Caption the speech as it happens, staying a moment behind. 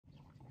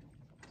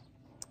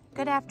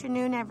Good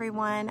afternoon,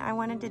 everyone. I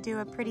wanted to do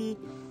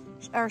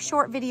a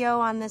short video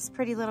on this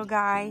pretty little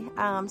guy.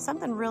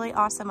 Something really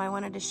awesome I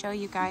wanted to show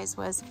you guys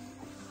was,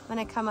 I'm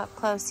gonna come up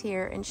close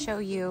here and show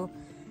you.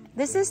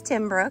 This is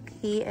Timbrook.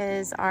 He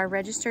is our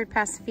registered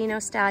PASO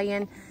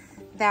stallion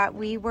that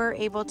we were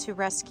able to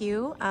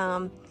rescue.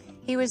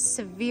 He was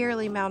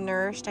severely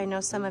malnourished. I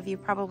know some of you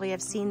probably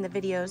have seen the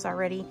videos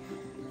already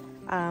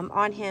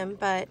on him,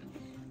 but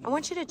I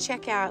want you to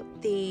check out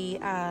the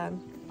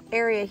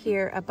area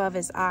here above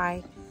his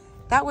eye.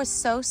 That was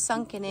so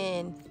sunken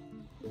in.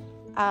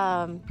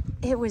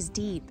 It was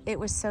deep. It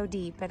was so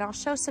deep. And I'll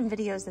show some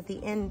videos at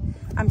the end.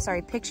 I'm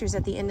sorry, pictures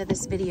at the end of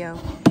this video.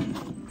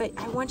 But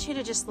I want you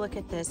to just look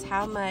at this,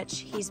 how much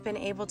he's been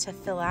able to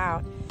fill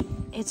out.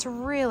 It's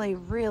really,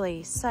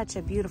 really such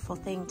a beautiful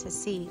thing to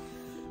see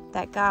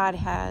that God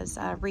has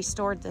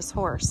restored this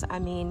horse. I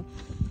mean,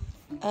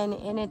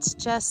 and it's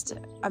just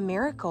a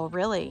miracle,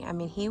 really. I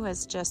mean, he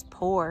was just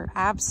poor,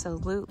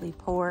 absolutely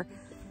poor,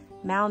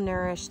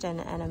 malnourished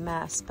and a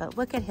mess. But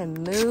look at him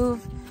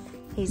move.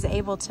 He's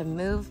able to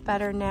move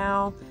better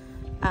now.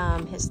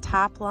 His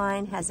top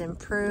line has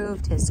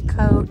improved, his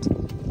coat,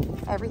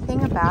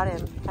 everything about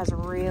him has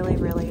really,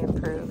 really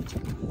improved.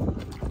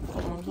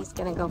 And he's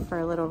gonna go for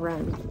a little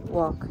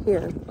walk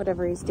here,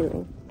 whatever he's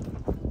doing.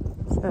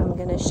 So I'm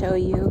gonna show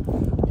you,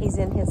 he's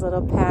in his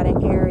little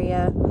paddock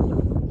area.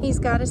 He's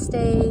gotta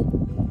stay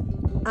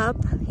up.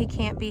 He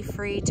can't be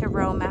free to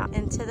roam out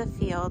into the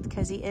field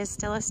because he is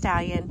still a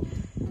stallion.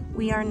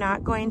 We are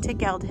not going to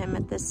geld him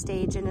at this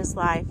stage in his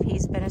life.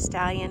 He's been a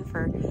stallion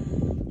for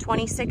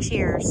 26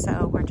 years,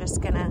 so we're just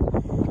gonna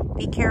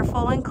be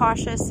careful and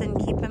cautious and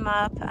keep him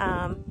up.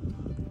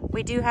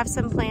 We do have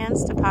some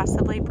plans to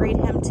possibly breed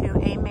him to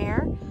a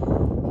mare.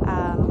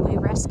 We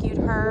rescued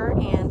her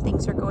and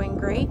things are going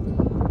great.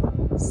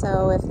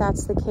 So if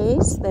that's the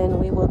case, then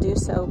we will do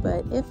so.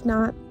 But if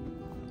not,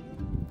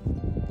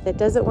 if it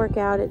doesn't work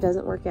out, it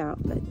doesn't work out.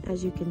 But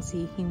as you can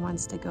see, he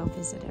wants to go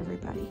visit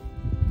everybody.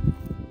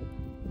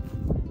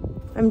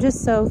 I'm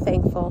just so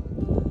thankful.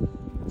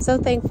 So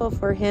thankful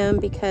for him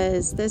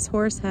because this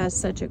horse has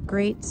such a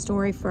great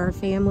story for our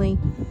family.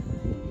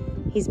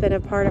 He's been a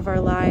part of our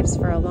lives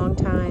for a long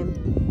time.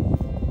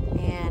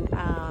 And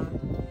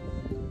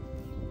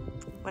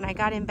when I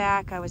got him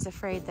back, I was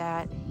afraid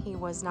that he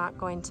was not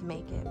going to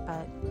make it,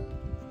 but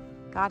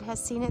God has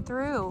seen it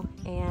through.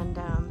 And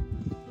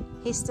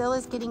he still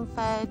is getting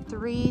fed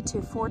 3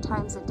 to 4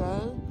 times a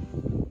day.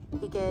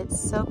 He gets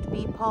soaked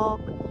beet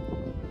pulp,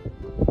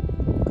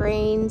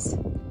 grains.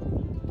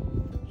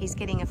 He's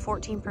getting a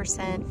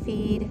 14%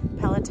 feed,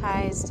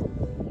 pelletized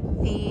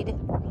feed,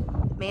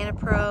 Mana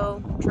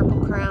Pro,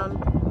 Triple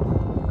Crown,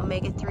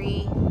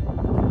 omega-3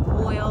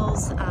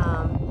 oils,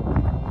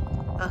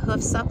 a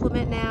hoof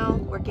supplement now.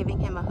 We're giving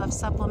him a hoof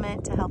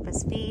supplement to help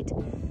his feet.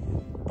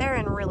 They're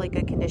in really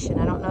good condition.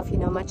 I don't know if you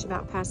know much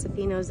about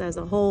PASO as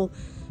a whole,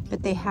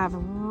 but they have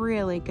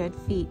really good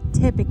feet,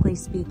 typically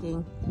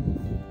speaking.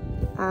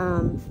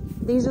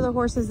 These are the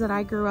horses that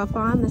I grew up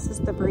on. This is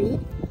the breed.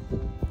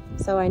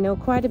 So I know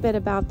quite a bit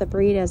about the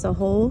breed as a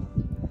whole.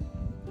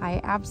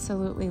 I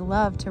absolutely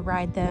love to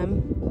ride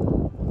them.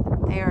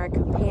 They are a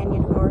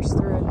companion horse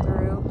through and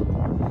through.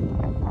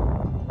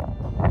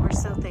 We're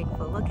so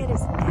thankful. Look at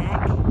his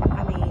neck.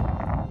 I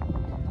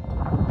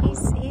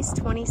mean, he's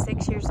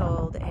 26 years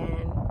old,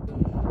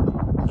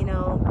 and you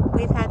know,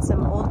 we've had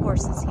some old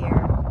horses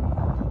here,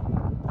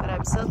 but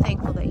I'm so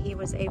thankful that he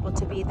was able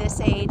to be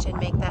this age and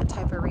make that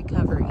type of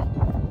recovery.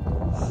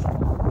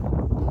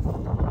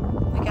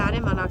 We got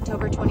him on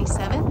October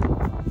 27th,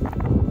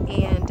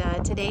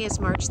 and today is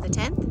March the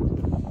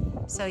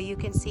 10th. So you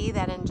can see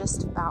that in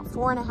just about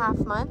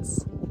 4.5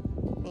 months,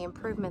 the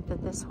improvement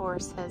that this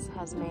horse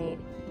has made.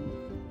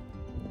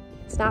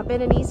 It's not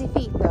been an easy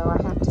feat though,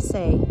 I have to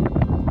say.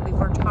 We've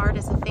worked hard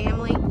as a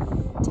family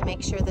to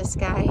make sure this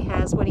guy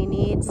has what he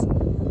needs.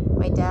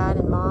 My dad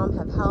and mom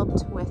have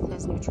helped with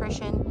his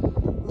nutrition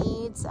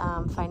needs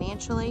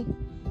financially,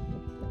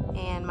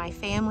 and my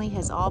family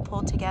has all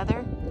pulled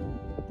together.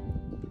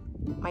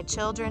 My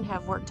children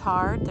have worked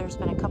hard. There's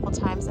been a couple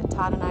times that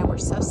Todd and I were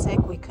so sick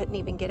we couldn't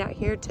even get out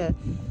here to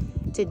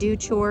do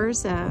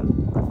chores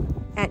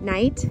at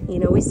night. You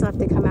know, we still have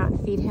to come out and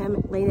feed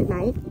him late at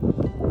night.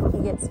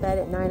 He gets fed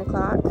at 9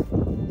 o'clock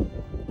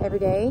every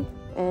day.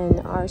 And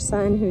our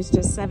son, who's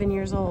just 7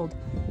 years old,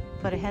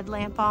 put a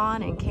headlamp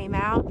on and came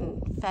out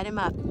and fed him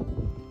up.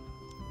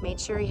 Made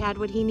sure he had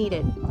what he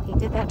needed. He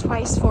did that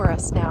twice for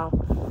us now.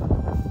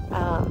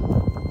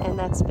 And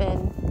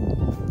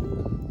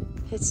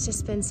it's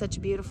just been such a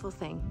beautiful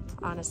thing.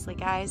 Honestly,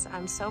 guys,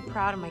 I'm so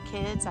proud of my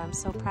kids. I'm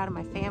so proud of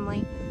my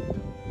family.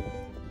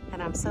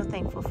 And I'm so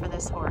thankful for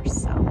this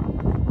horse. So,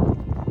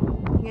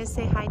 you gonna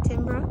say hi,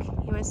 Timbrook?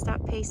 You wanna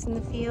stop pacing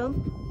the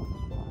field?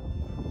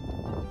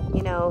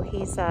 You know,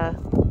 he's a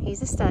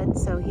stud,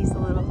 so he's a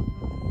little,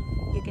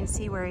 you can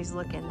see where he's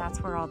looking.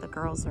 That's where all the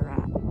girls are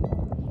at.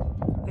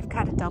 We've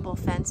got a double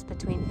fence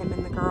between him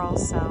and the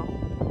girls, so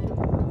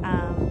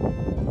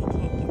he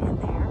can't get in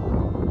there.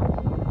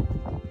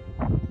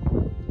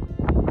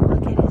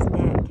 Look at his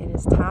neck and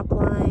his top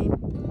line.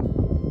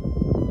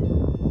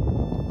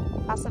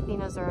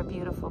 Finos are a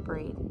beautiful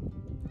breed.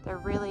 They're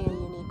really a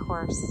unique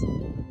horse.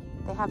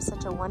 They have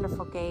such a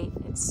wonderful gait.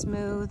 It's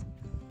smooth.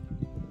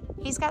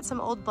 He's got some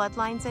old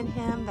bloodlines in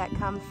him that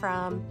come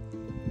from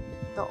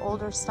the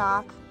older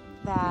stock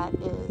that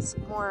is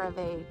more of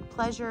a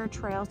pleasure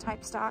trail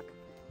type stock.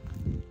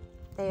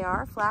 They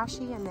are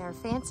flashy and they're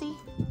fancy,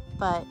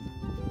 but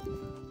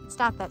it's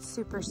not that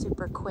super,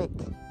 super quick,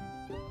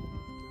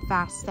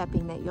 fast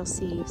stepping that you'll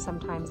see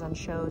sometimes on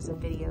shows and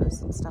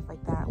videos and stuff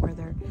like that, where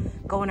they're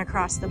going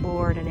across the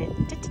board and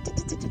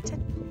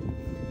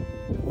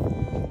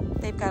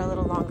they've got a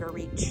little longer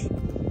reach.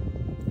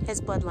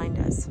 His bloodline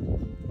does.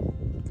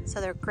 So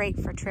they're great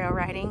for trail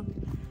riding.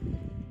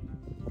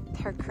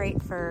 They're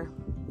great for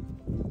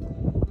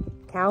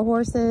cow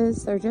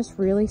horses. They're just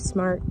really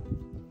smart.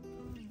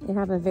 They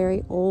have a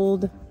very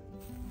old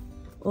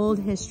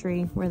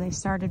history where they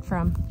started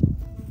from.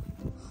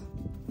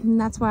 And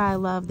that's why I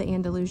love the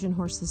Andalusian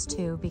horses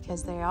too,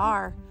 because they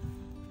are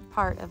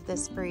part of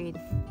this breed.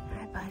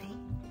 Hi, buddy.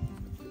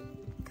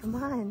 Come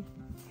on.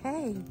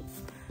 Hey.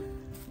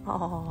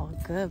 Oh,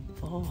 good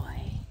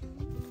boy.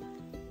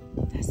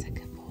 That's a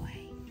good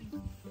boy.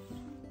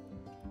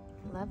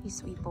 Love you,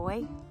 sweet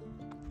boy.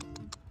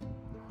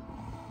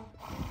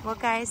 Well,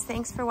 guys,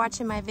 thanks for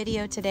watching my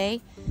video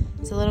today.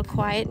 It's a little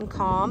quiet and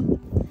calm.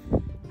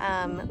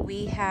 I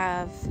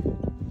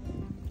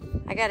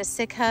got a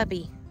sick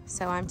hubby,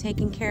 so I'm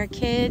taking care of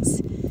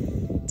kids,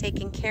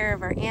 taking care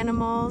of our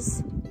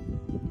animals,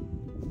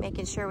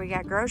 making sure we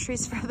got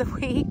groceries for the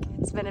week.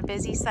 It's been a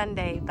busy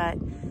Sunday, but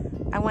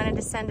I wanted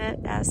to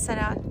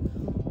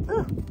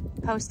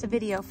post a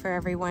video for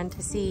everyone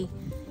to see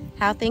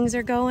how things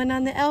are going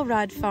on the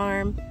Elrod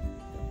farm.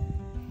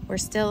 We're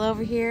still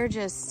over here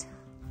just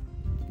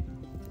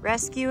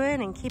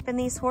rescuing and keeping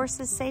these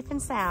horses safe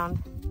and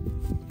sound.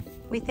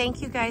 We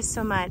thank you guys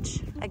so much.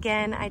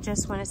 Again, I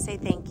just want to say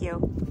thank you.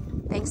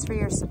 Thanks for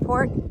your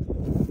support.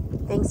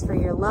 Thanks for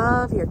your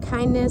love, your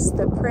kindness,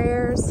 the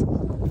prayers,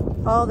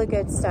 all the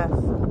good stuff.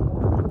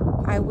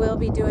 I will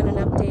be doing an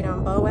update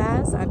on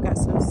Boaz. I've got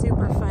some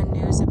super fun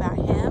news about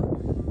him,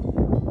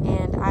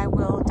 and I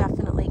will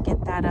definitely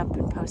get that up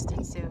and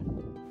posted soon.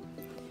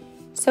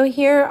 So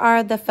here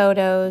are the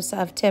photos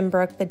of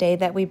Timbrook the day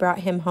that we brought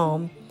him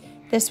home.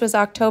 This was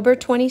October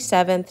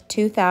 27th,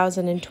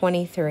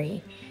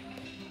 2023.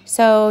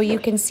 So you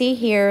can see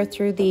here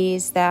through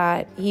these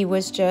that he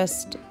was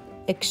just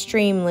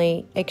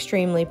extremely,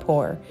 extremely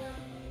poor,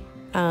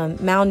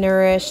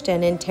 malnourished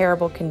and in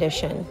terrible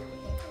condition.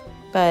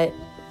 But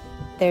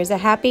there's a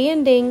happy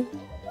ending.